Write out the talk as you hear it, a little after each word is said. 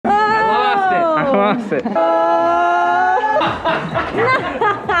lost it.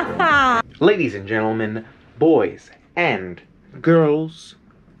 Ladies and gentlemen, boys and girls,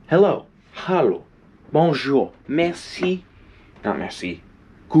 hello, hallo, bonjour, merci, not merci,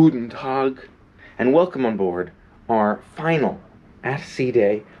 guten Tag, and welcome on board our final at-sea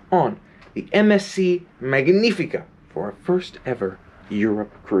day on the MSC Magnifica for our first ever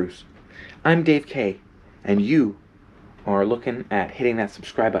Europe cruise. I'm Dave K, and you are looking at hitting that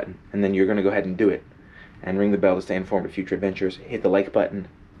subscribe button, and then you're going to go ahead and do it, and ring the bell to stay informed of future adventures. Hit the like button.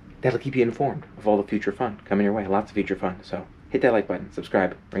 That'll keep you informed of all the future fun coming your way. Lots of future fun. So hit that like button,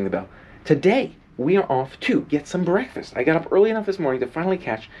 subscribe, ring the bell. Today, we are off to get some breakfast. I got up early enough this morning to finally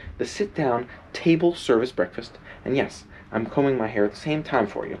catch the sit-down table service breakfast. And yes, I'm combing my hair at the same time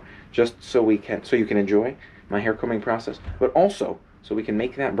for you, just so you can enjoy my hair combing process, but also so we can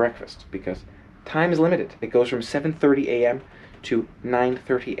make that breakfast, because time is limited. It goes from 7:30 a.m. to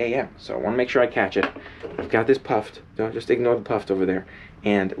 9:30 a.m. So I want to make sure I catch it. I've got this puffed. Don't just ignore the puffed over there.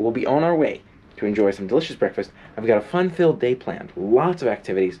 And we'll be on our way to enjoy some delicious breakfast. I've got a fun-filled day planned. Lots of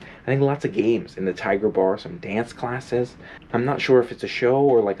activities. I think lots of games in the Tiger Bar, some dance classes. I'm not sure if it's a show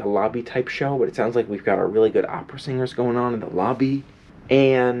or like a lobby type show, but it sounds like we've got our really good opera singers going on in the lobby.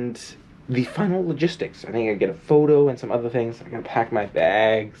 And the final logistics. I think I get a photo and some other things. I gotta pack my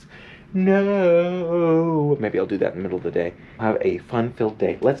bags. No. Maybe I'll do that in the middle of the day. I'll have a fun-filled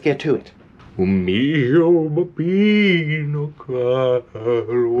day. Let's get to it.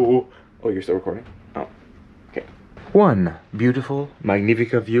 Oh, you're still recording? Oh, okay. One beautiful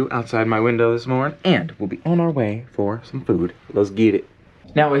Magnifica view outside my window this morning, and we'll be on our way for some food. Let's get it.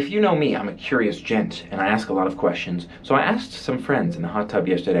 Now, if you know me, I'm a curious gent, and I ask a lot of questions. So I asked some friends in the hot tub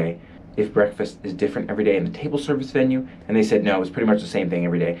yesterday if breakfast is different every day in the table service venue, and they said no, it's pretty much the same thing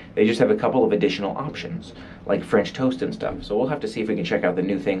every day. They just have a couple of additional options, like French toast and stuff. So we'll have to see if we can check out the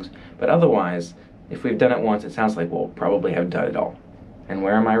new things. But otherwise, if we've done it once, it sounds like we'll probably have done it all. And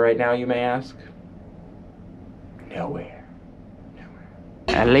where am I right now, you may ask? Nowhere.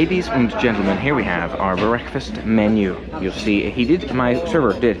 Ladies and gentlemen, here we have our breakfast menu. You'll see, my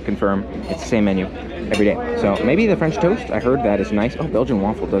server did confirm it's the same menu every day. So maybe the French toast, I heard that is nice. Oh, Belgian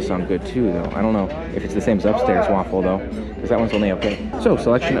waffle does sound good too, though. I don't know if it's the same as upstairs waffle, though, because that one's only okay. So,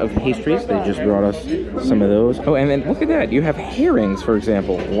 selection of pastries. They just brought us some of those. Oh, and then look at that. You have herrings, for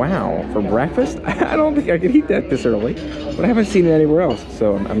example. Wow, for breakfast? I don't think I could eat that this early, but I haven't seen it anywhere else,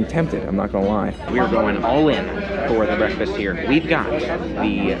 so I'm tempted. I'm not going to lie. We're going all in for the breakfast here. We've got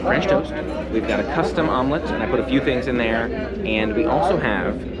the French toast, we've got a custom omelet, and I put a few things in there, and we also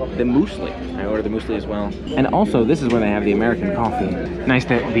have the muesli. I ordered the muesli as well. And also, this is where they have the American coffee. Nice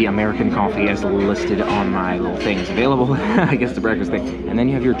that the American coffee is listed on my little things available, I guess the breakfast thing. And then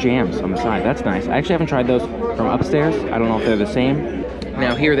you have your jams on the side. That's nice. I actually haven't tried those from upstairs. I don't know if they're the same.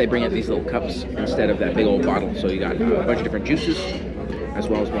 Now here they bring out these little cups instead of that big old bottle. So you got a bunch of different juices, as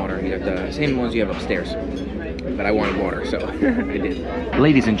well as water. You got the same ones you have upstairs. But I wanted water, so I did.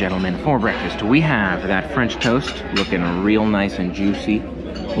 Ladies and gentlemen, for breakfast, we have that French toast looking real nice and juicy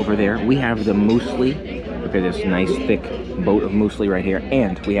over there. We have the muesli. Look at this nice thick boat of muesli right here.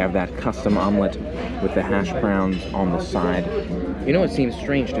 And we have that custom omelet with the hash browns on the side. You know what seems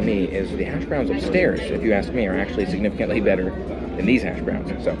strange to me is the hash browns upstairs, if you ask me, are actually significantly better than these hash browns.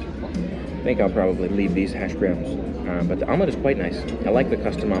 So I think I'll probably leave these hash browns. But the omelet is quite nice. I like the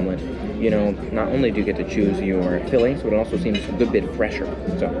custom omelet. You know, not only do you get to choose your fillings, but it also seems a good bit fresher.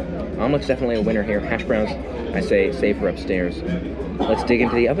 So, omelet's definitely a winner here. Hash browns, I say, save for upstairs. Let's dig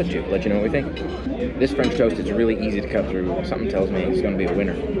into the other two, let you know what we think. This French toast is really easy to cut through. Something tells me it's going to be a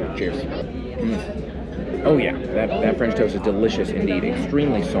winner. Cheers. Oh yeah, that French toast is delicious indeed.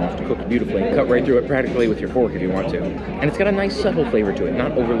 Extremely soft, cooked beautifully. Cut right through it practically with your fork if you want to. And it's got a nice subtle flavor to it,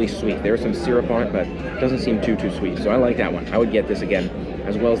 not overly sweet. There's some syrup on it, but it doesn't seem too sweet. So I like that one. I would get this again,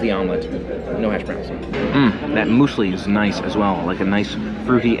 as well as the omelet. No hash browns. That muesli is nice as well. Like a nice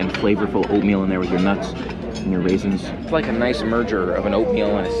fruity and flavorful oatmeal in there with your nuts and your raisins. It's like a nice merger of an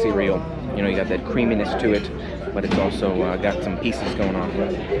oatmeal and a cereal. You know, you got that creaminess to it, but it's also got some pieces going on.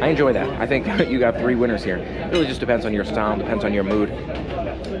 I enjoy that. I think you got three winners here. It really just depends on your style, depends on your mood.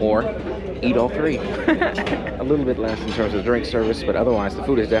 Or eat all three. A little bit less in terms of drink service, but otherwise the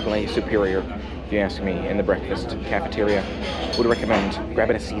food is definitely superior, if you ask me, in the breakfast cafeteria. Would recommend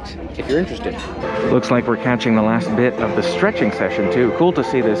grabbing a seat if you're interested. Looks like we're catching the last bit of the stretching session too. Cool to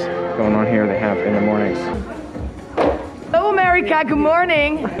see this going on here they have in the mornings. Hello America, good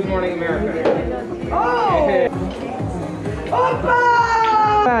morning. Good morning America. Oh!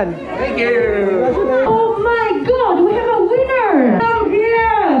 Opa! Thank you! Oh my god, we have a winner! Oh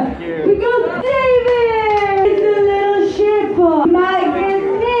yeah! We got David! It's a little ship! My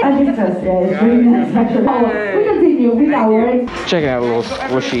goodness! As nice. It's really nice. Actually. Oh, we continue with our. Check out a little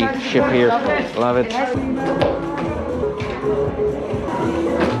squishy ship here. Love it.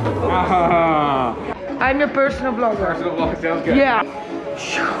 I'm your personal blogger. Personal vlog sounds good. Yeah.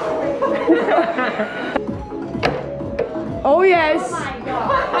 Oh yes.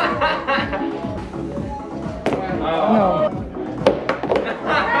 No.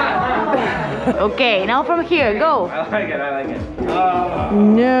 Okay, now from here, go. I like it, I like it.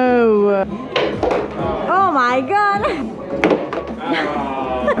 No. Oh my god!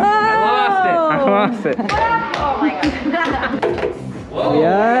 I lost it. Oh my god.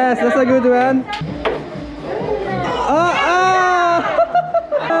 Yes, that's a good one. Oh,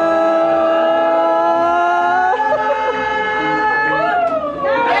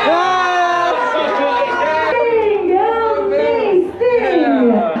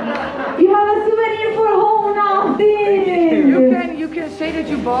 You can say that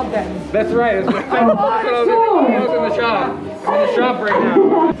you bought them. That's right. It's I was in the shop. I'm in the shop right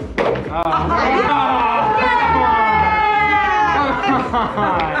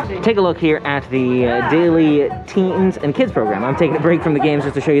now. Take a look here at the daily teens and kids program. I'm taking a break from the games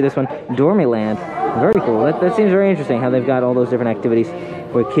just to show you this one, Dormyland. Very cool. That seems very interesting how they've got all those different activities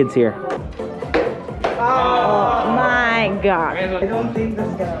with kids here. oh my god. I don't think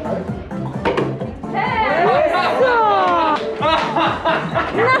this guy.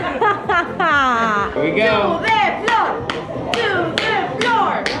 Here we go. To the floor! To the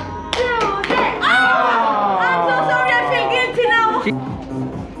floor! To the... Oh! I'm so sorry, I feel guilty now!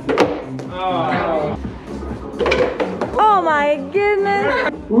 Oh my goodness!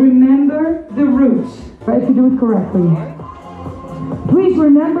 Remember the roots. Try to do it correctly. Please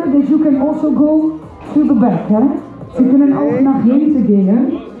remember that you can also go to the back, hè? Ze kunnen ook naar hinten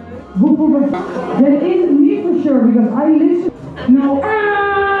gingen. Bijvoorbeeld, that isn't me for sure because I listen. No,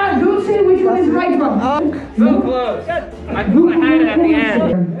 don't say which one is right one. So close. I thought I had it at the end.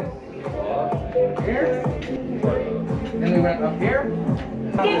 Here. Then we went up here.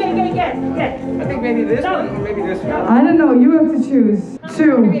 I think maybe this one or maybe this one. I don't know, you have to choose.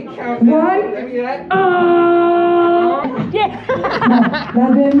 2, 1. Maybe that.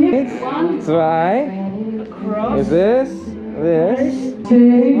 That didn't you? 2. Is this? This? 2.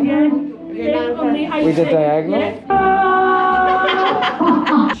 We did diagonal.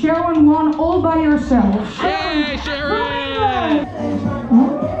 Sharon won all by yourself. Yay, Sharon!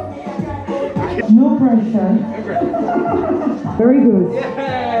 No pressure. Very good.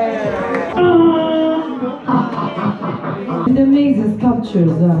 And the amazing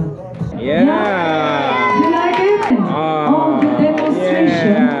sculptures. Yeah. You like it? Oh, the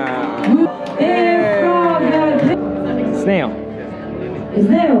demonstration. Yeah. Snail.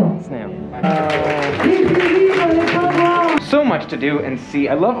 Snail. Snail. So much to do and see.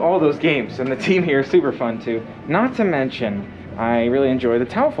 I love all those games, and the team here is super fun too. Not to mention, I really enjoy the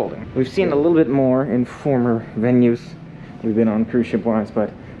towel folding. We've seen a little bit more in former venues we've been on cruise ship wise,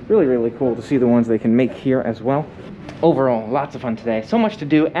 but really, really cool to see the ones they can make here as well. Overall, lots of fun today. So much to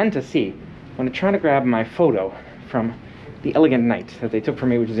do and to see. I'm going to try to grab my photo from the elegant night that they took for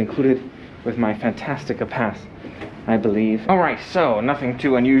me, which is included with my Fantastica pass, I believe. All right, so nothing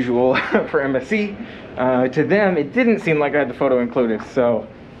too unusual for MSC. To them, it didn't seem like I had the photo included, so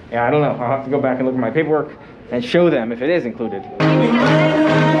yeah, I don't know. I'll have to go back and look at my paperwork and show them if it is included.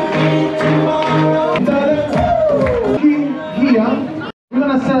 Here, we're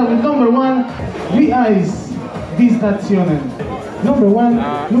gonna start with number 1, VI's Distationen. Number 1,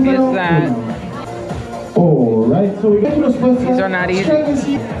 is that... Alright, so we get to the These are not easy.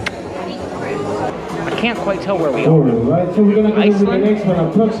 I can't quite tell where we are. Alright, so we're gonna go to the Iceland? next one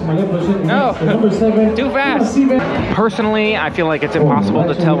approximately. No. So number 7. Too fast. Personally, I feel like it's impossible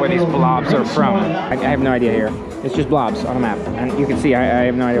to tell where these blobs are from. I have no idea here. It's just blobs on a map, and you can see I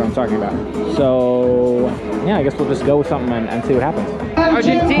have no idea what I'm talking about. So, yeah, I guess we'll just go with something and see what happens.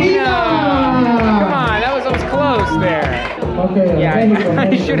 Argentina! Come on, that was close there. Okay. Yeah,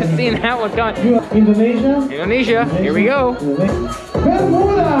 I should have seen that one coming. Indonesia. Indonesia, here we go.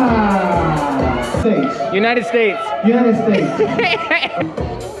 Bermuda. States. United States. United States.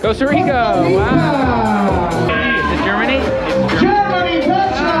 Costa Rica. Wow. Is it Germany? It's Germany. Germany,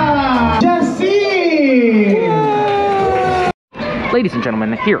 Deutschland. Justine. Ladies and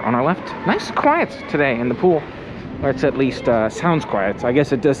gentlemen, here on our left, nice and quiet today in the pool. Or it's at least sounds quiet. So I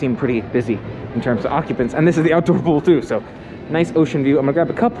guess it does seem pretty busy in terms of occupants. And this is the outdoor pool too, so Nice ocean view. I'm gonna grab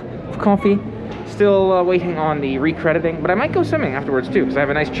a cup of coffee. Still waiting on the recrediting, but I might go swimming afterwards too, because I have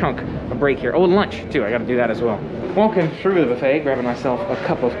a nice chunk of break here. Oh, lunch too, I gotta do that as well. Walking through the buffet, grabbing myself a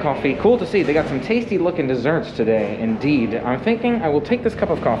cup of coffee. Cool to see, they got some tasty looking desserts today, indeed. I'm thinking I will take this cup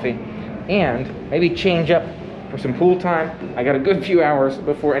of coffee and maybe change up for some pool time. I got a good few hours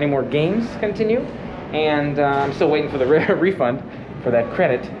before any more games continue, and I'm still waiting for the refund for that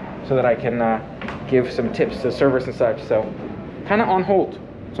credit so that I can give some tips to servers and such, so kind of on hold.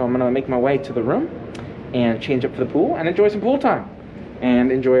 So I'm gonna make my way to the room and change up for the pool and enjoy some pool time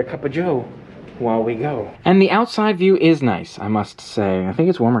and enjoy a cup of joe while we go. And the outside view is nice, I must say. I think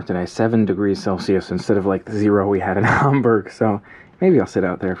it's warmer today, 7 degrees Celsius instead of like the 0 we had in Hamburg. So maybe I'll sit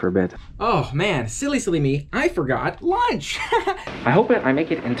out there for a bit. Oh man, silly me, I forgot lunch. I hope I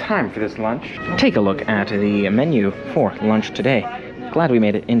make it in time for this lunch. Take a look at the menu for lunch today. Glad we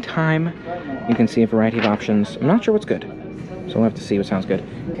made it in time. You can see a variety of options. I'm not sure what's good, so we'll have to see what sounds good.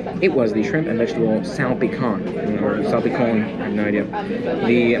 It was the shrimp and vegetable salpicon, or salpicon, I have no idea.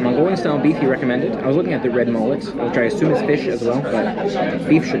 The Mongolian style beef he recommended. I was looking at the red mullet, which I assume is fish as well, but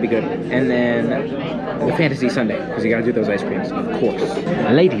beef should be good. And then the fantasy sundae, because you gotta do those ice creams, of course.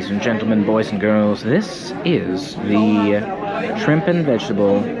 Ladies and gentlemen, boys and girls, this is the shrimp and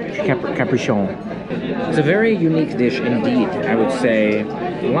vegetable caprichon. It's a very unique dish indeed, I would say.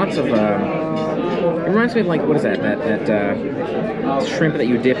 Lots of, it reminds me of like, what is that shrimp that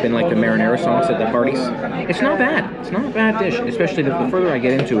you dip in like the marinara sauce at the parties. It's not bad. It's not a bad dish, especially the further I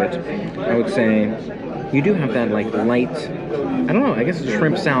get into it. I would say you do have that like light, I don't know, I guess it's a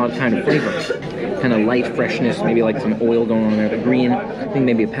shrimp salad kind of flavor. Kind of light freshness, maybe like some oil going on there. The green, I think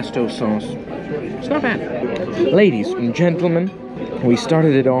maybe a pesto sauce. It's not bad. Ladies and gentlemen, we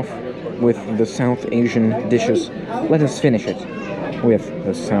started it off with the South Asian dishes. Let us finish it with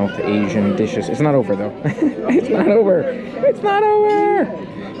the South Asian dishes. It's not over though. It's not over. It's not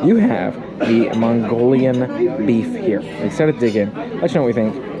over. You have the Mongolian beef here. We started to dig in. Let you know what we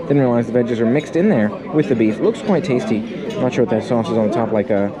think. Didn't realize the veggies are mixed in there with the beef. It looks quite tasty. Not sure what that sauce is on the top, like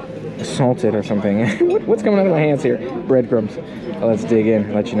salted or something. What's coming out of my hands here? Breadcrumbs. Let's dig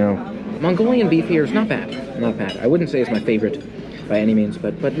in. Let you know. Mongolian beef here is not bad. Not bad. I wouldn't say it's my favorite by any means,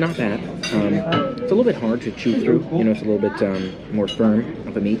 but not bad. It's a little bit hard to chew through. You know, it's a little bit more firm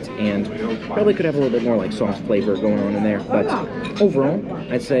of a meat, and probably could have a little bit more like sauce flavor going on in there. But overall,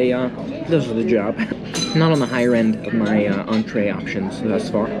 I'd say does the job. Not on the higher end of my entree options thus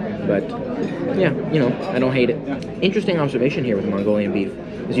far, but yeah, you know, I don't hate it. Interesting observation here with the Mongolian beef.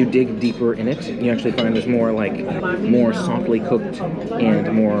 As you dig deeper in it, you actually find there's more softly cooked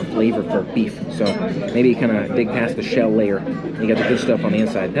and more flavor for beef. So maybe you kind of dig past the shell layer. You got the good stuff on the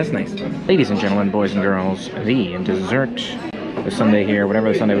inside. That's nice. Ladies and gentlemen, boys and girls, the dessert, the sundae here,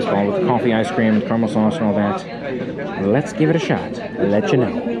 whatever the sundae was called, with coffee, ice cream, caramel sauce, and all that. Let's give it a shot. I'll let you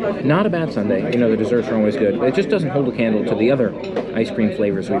know. Not a bad sundae. You know, the desserts are always good, but it just doesn't hold a candle to the other ice cream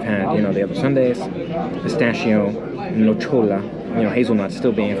flavors we've had. You know, the other sundaes, pistachio, nochola. You know, hazelnuts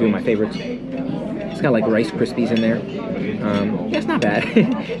still being a few of my favorites. It's got like Rice Krispies in there. Yeah, it's not bad.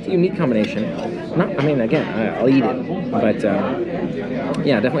 It's a unique combination. I mean, again, I'll eat it, but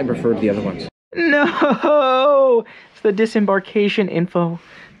yeah, definitely preferred the other ones. No, it's the disembarkation info.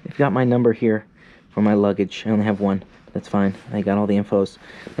 They've got my number here for my luggage. I only have one. That's fine. I got all the infos.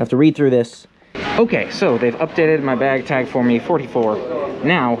 I have to read through this. Okay, so they've updated my bag tag for me, 44.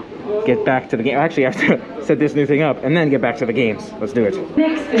 Now, get back to the game. Actually, I have to set this new thing up and then get back to the games. Let's do it.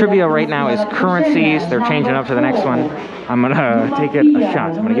 Trivia right now is currencies. They're changing up to the next one. I'm gonna take it a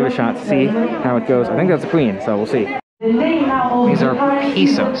shot. I'm gonna give it a shot, see how it goes. I think that's a queen, so we'll see. These are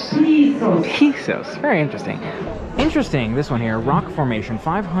pesos. Pesos. Very interesting. Interesting, this one here. Rock formation,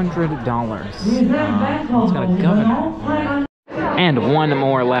 $500. It's got a governor. And one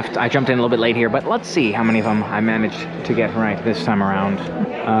more left. I jumped in a little bit late here, but let's see how many of them I managed to get right this time around.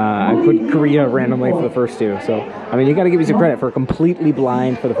 I put Korea randomly for the first two, so I mean, you got to give you some credit for completely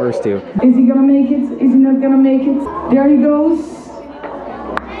blind for the first two. Is he gonna make it? Is he not gonna make it? There he goes.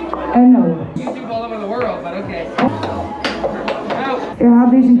 And no. All over the world, but okay. Ja,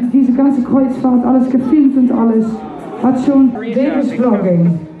 diese ganze Kreuzfahrt, alles gefilmt und alles. Hat schon Davis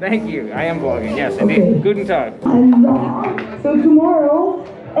vlogging. Thank you. I am vlogging. Yes, indeed. Okay. Guten Tag. So tomorrow,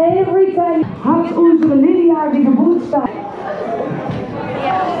 every time hat unsere Lilia die Geburtstag.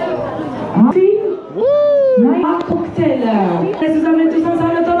 Sí. Nein, Cocktail. Precisamente estamos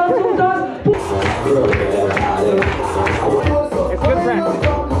hablando todos juntos. It's good practice.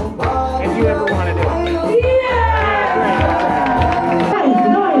 If you ever want to do it.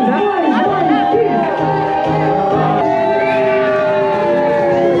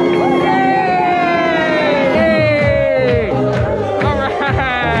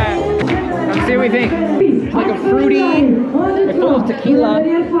 do we think? It's like a fruity, it's full of tequila.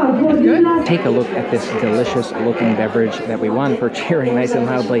 It's good. Take a look at this delicious looking beverage that we won for cheering nice and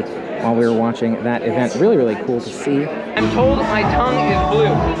loudly while we were watching that event. Really, really cool to see. I'm told my tongue is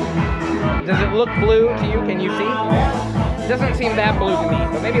blue. Does it look blue to you? Can you see? It doesn't seem that blue to me,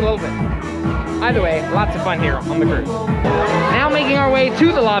 but maybe a little bit. Either way, lots of fun here on the cruise. Now making our way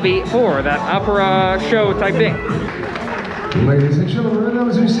to the lobby for that opera show type thing. Ladies and gentlemen,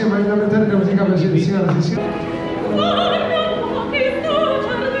 MSC Magnifica Cruise.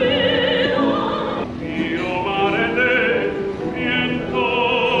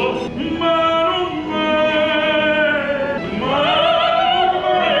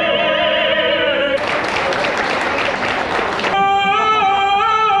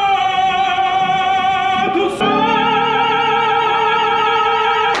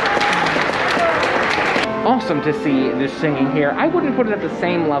 Awesome to see this singing here. I wouldn't put it at the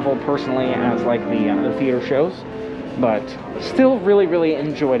same level personally as like the theater shows, but still really, really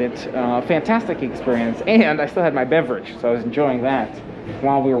enjoyed it. Fantastic experience, and I still had my beverage, so I was enjoying that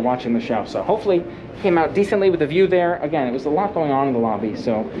while we were watching the show. So hopefully it came out decently with the view there. Again, it was a lot going on in the lobby,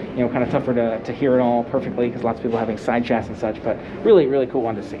 so you know, kind of tougher to hear it all perfectly because lots of people having side chats and such, but really, really cool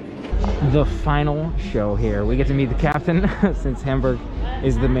one to see. The final show here. We get to meet the captain since Hamburg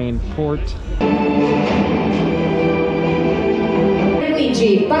is the main port.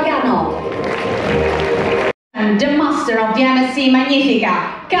 Luigi Pagano. And the master of the MSC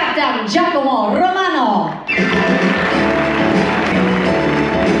Magnifica, Captain Giacomo Romano.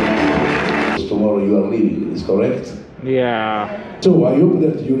 Tomorrow you are leaving, is correct? Yeah. So I hope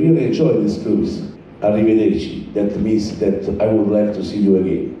that you really enjoy this cruise. Arrivederci. That means that I would like to see you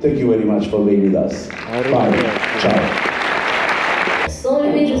again. Thank you very much for being with us. Bye. Ciao.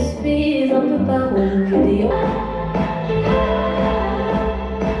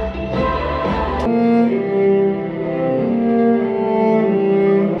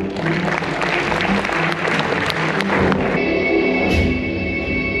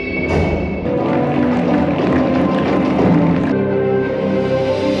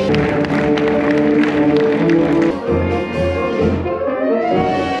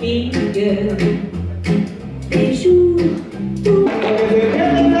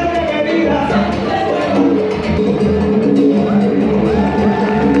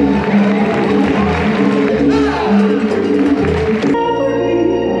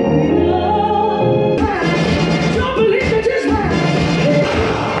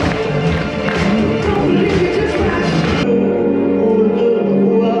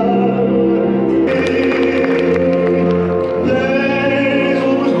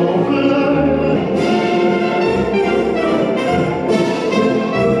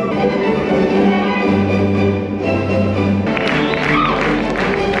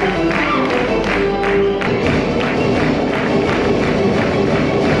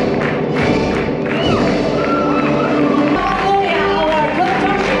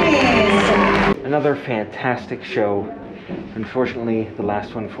 Another fantastic show. Unfortunately, the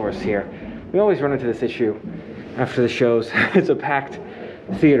last one for us here. We always run into this issue after the shows. It's a packed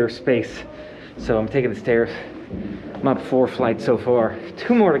theater space. So I'm taking the stairs. I'm up 4 flights so far.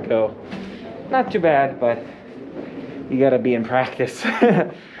 2 more to go. Not too bad, but you gotta be in practice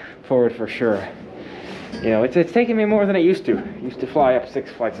for it for sure. You know, it's taking me more than it used to. I used to fly up 6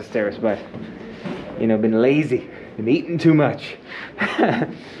 flights of stairs, but you know, been lazy, been eating too much.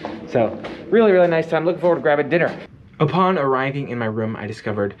 So, really, really nice time. Looking forward to grabbing dinner. Upon arriving in my room, I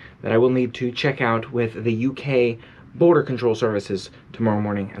discovered that I will need to check out with the UK border control services tomorrow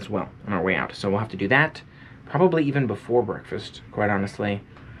morning as well on our way out. So we'll have to do that, probably even before breakfast, quite honestly.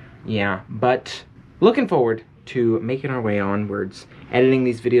 Yeah, but looking forward to making our way onwards, editing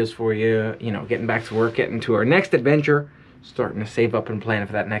these videos for you, you know, getting back to work, getting to our next adventure, starting to save up and plan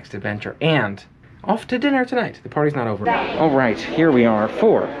for that next adventure, and off to dinner tonight. The party's not over. All right, here we are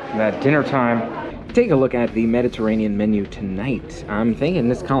for that dinner time. Take a look at the Mediterranean menu tonight. I'm thinking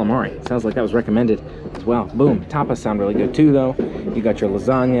this calamari. Sounds like that was recommended as well. Boom. Tapas sound really good too, though. You got your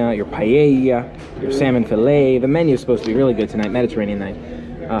lasagna, your paella, your salmon fillet. The menu's supposed to be really good tonight, Mediterranean night.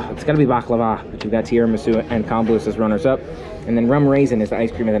 It's gonna be baklava, but you've got tiramisu and kombucha as runners-up. And then rum raisin is the ice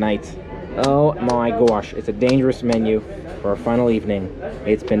cream of the night. Oh my gosh, it's a dangerous menu for our final evening.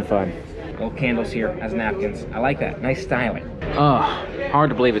 It's been fun. Little candles here as napkins. I like that. Nice styling. Hard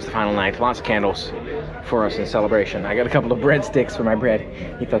to believe it's the final night. Lots of candles for us in celebration. I got a couple of breadsticks for my bread.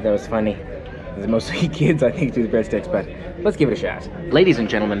 He thought that was funny. Mostly kids, I think, do the breadsticks, but let's give it a shot. Ladies and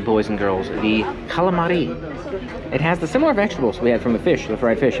gentlemen, boys and girls, the calamari. It has the similar vegetables we had from the fish, the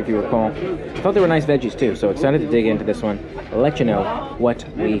fried fish, if you recall. I thought they were nice veggies too, so excited to dig into this one. I'll let you know what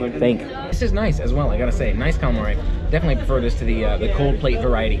we think. This is nice as well, I gotta say. Nice calamari. Definitely prefer this to the cold plate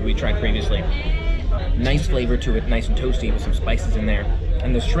variety we tried previously. Nice flavor to it, nice and toasty with some spices in there.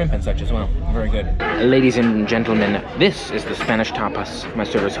 And the shrimp and such as well. Very good. Ladies and gentlemen, this is the Spanish tapas. My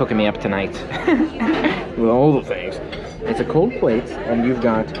server's hooking me up tonight with all the things. It's a cold plate, and you've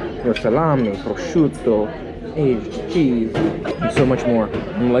got your salami, prosciutto, aged cheese, and so much more.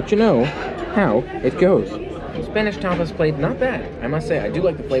 And let you know how it goes. Spanish tapas plate, not bad. I must say, I do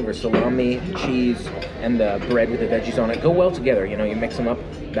like the flavor. Salami, cheese, and the bread with the veggies on it go well together. You know, you mix them up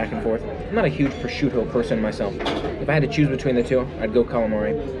back and forth. I'm not a huge prosciutto person myself. If I had to choose between the two, I'd go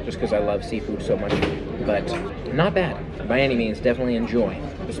calamari, just because I love seafood so much. But not bad. By any means, definitely enjoy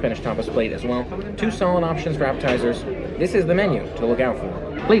the Spanish tapas plate as well. 2 solid options for appetizers. This is the menu to look out for.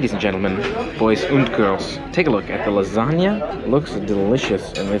 Ladies and gentlemen, boys and girls, take a look at the lasagna. Looks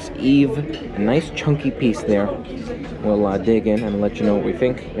delicious, and this Eve, a nice chunky piece there. We'll dig in and let you know what we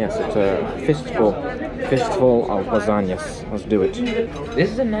think. Yes, it's a fistful of lasagnas. Let's do it. This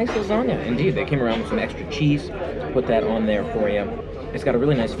is a nice lasagna, indeed. They came around with some extra cheese. Put that on there for you. It's got a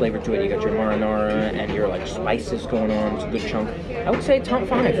really nice flavor to it. You got your marinara and your like spices going on. It's a good chunk. I would say top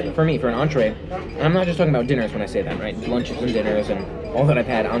 5 for me for an entree. And I'm not just talking about dinners when I say that, right? Lunches and dinners and all that I've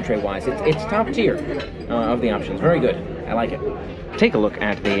had entree-wise. It's top tier of the options. Very good. I like it. Take a look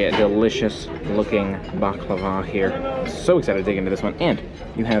at the delicious looking baklava here. So excited to dig into this one. And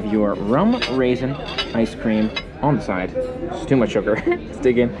you have your rum raisin ice cream on the side. It's too much sugar. Let's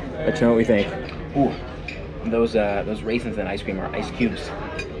dig in. Let you know what we think. Ooh. Those raisins and ice cream are ice cubes.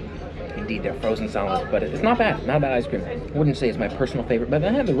 Indeed, they're frozen solid, but it's not bad. Not a bad ice cream. I wouldn't say it's my personal favorite, but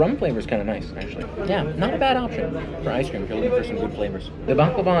the rum flavor is kind of nice, actually. Yeah, not a bad option for ice cream if you're looking for some good flavors. The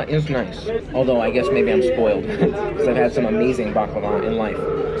baklava is nice, although I guess maybe I'm spoiled because I've had some amazing baklava in life.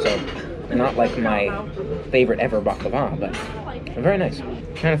 So, not like my favorite ever baklava, but very nice.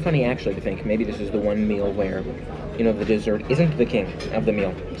 Kind of funny, actually, to think maybe this is the one meal where, you know, the dessert isn't the king of the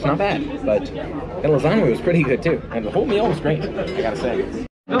meal. It's not bad, but the lasagna was pretty good too, and the whole meal was great, I gotta say.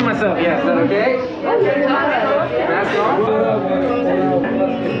 Film myself, yeah, is that okay? Mask off?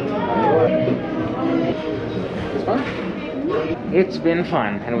 It's fun. It's been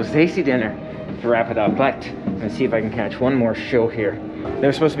fun, and it was a tasty dinner to wrap it up, but let's see if I can catch one more show here.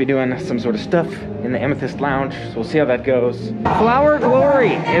 They're supposed to be doing some sort of stuff in the Amethyst Lounge, so we'll see how that goes. Flower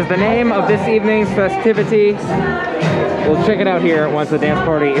Glory is the name of this evening's festivity. We'll check it out here once the dance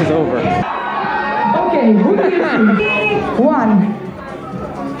party is over. Okay, who do you see? One.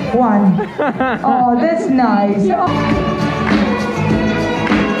 Oh, that's nice. Oh.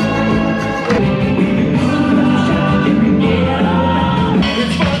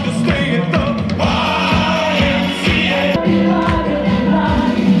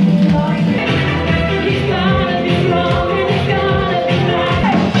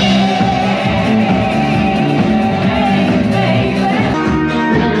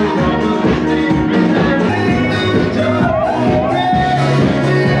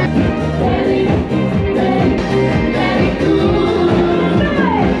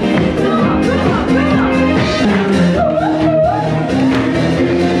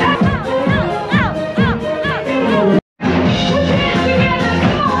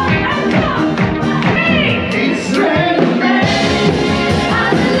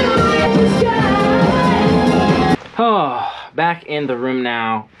 Back in the room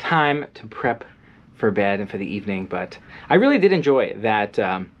now, time to prep for bed and for the evening, but I really did enjoy that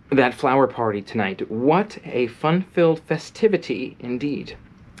that flower party tonight. What a fun-filled festivity indeed.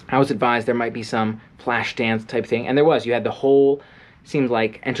 I was advised there might be some flash dance type thing, and there was. You had the whole, seems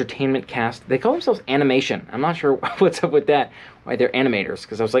like, entertainment cast. They call themselves animation. I'm not sure what's up with that, why they're animators,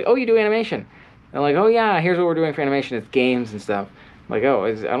 because I was like, oh, you do animation? They're like, oh yeah, here's what we're doing for animation. It's games and stuff. Like, oh,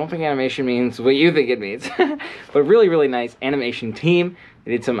 I don't think animation means what you think it means. But really, really nice animation team.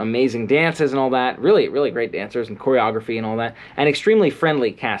 They did some amazing dances and all that. Really, really great dancers and choreography and all that. And extremely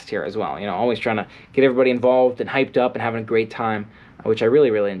friendly cast here as well. You know, always trying to get everybody involved and hyped up and having a great time, which I really,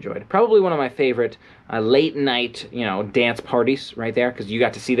 really enjoyed. Probably one of my favorite late night, you know, dance parties right there, because you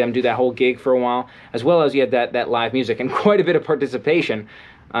got to see them do that whole gig for a while, as well as you had that live music and quite a bit of participation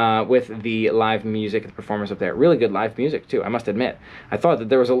with the live music and the performers up there. Really good live music too, I must admit. I thought that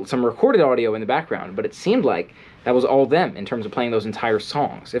there was some recorded audio in the background, but it seemed like that was all them in terms of playing those entire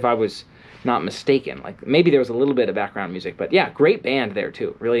songs. If I was not mistaken. Like, maybe there was a little bit of background music, but yeah, great band there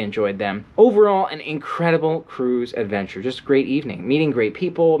too. Really enjoyed them. Overall, an incredible cruise adventure. Just a great evening. Meeting great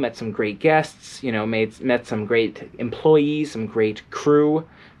people, met some great guests, you know, met some great employees, some great crew.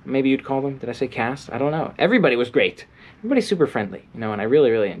 Maybe you'd call them. Did I say cast? I don't know. Everybody was great. Everybody's super friendly, you know, and I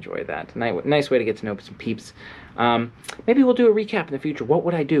really, really enjoyed that. Nice way to get to know some peeps. Maybe we'll do a recap in the future. What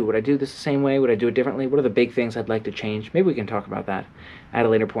would I do? Would I do this the same way? Would I do it differently? What are the big things I'd like to change? Maybe we can talk about that at a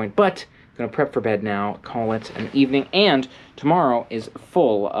later point. But I'm going to prep for bed now, call it an evening, and tomorrow is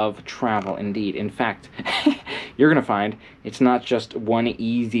full of travel indeed. In fact, you're going to find it's not just one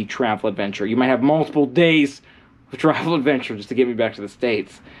easy travel adventure. You might have multiple days of travel adventure just to get me back to the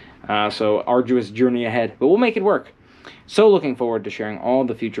States. So arduous journey ahead, but we'll make it work. So looking forward to sharing all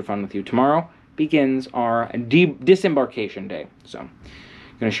the future fun with you. Tomorrow begins our disembarkation day. So I'm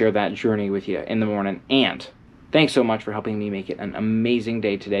going to share that journey with you in the morning. And thanks so much for helping me make it an amazing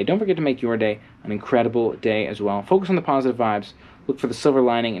day today. Don't forget to make your day an incredible day as well. Focus on the positive vibes. Look for the silver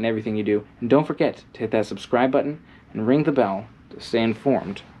lining in everything you do. And don't forget to hit that subscribe button and ring the bell to stay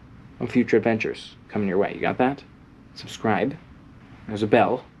informed of future adventures coming your way. You got that? Subscribe. There's a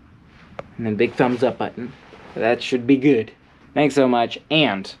bell. And then big thumbs up button. That should be good. Thanks so much,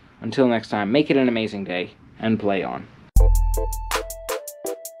 and until next time, make it an amazing day, and play on.